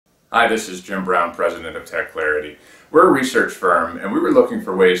Hi, this is Jim Brown, President of Tech Clarity. We're a research firm, and we were looking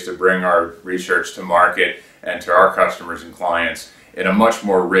for ways to bring our research to market and to our customers and clients in a much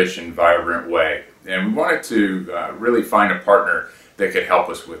more rich and vibrant way. And we wanted to really find a partner that could help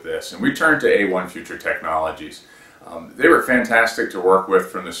us with this. And we turned to A1 Future Technologies. They were fantastic to work with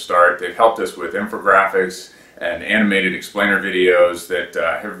from the start. They've helped us with infographics and animated explainer videos that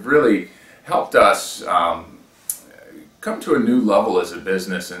have really helped us come to a new level as a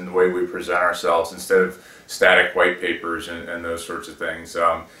business in the way we present ourselves instead of static white papers and those sorts of things.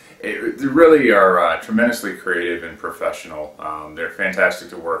 They really are tremendously creative and professional. They're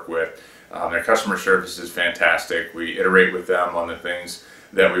fantastic to work with. Their customer service is fantastic. We iterate with them on the things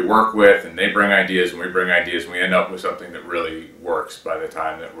that we work with, and they bring ideas and we bring ideas, and we end up with something that really works by the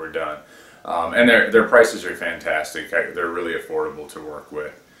time that we're done. And their prices are fantastic. They're really affordable to work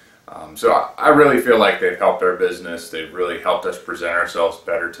with. So I really feel like they've helped our business. They've really helped us present ourselves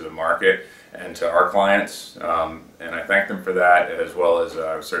better to the market and to our clients. And I thank them for that, as well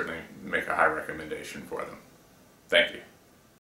as certainly make a high recommendation for them. Thank you.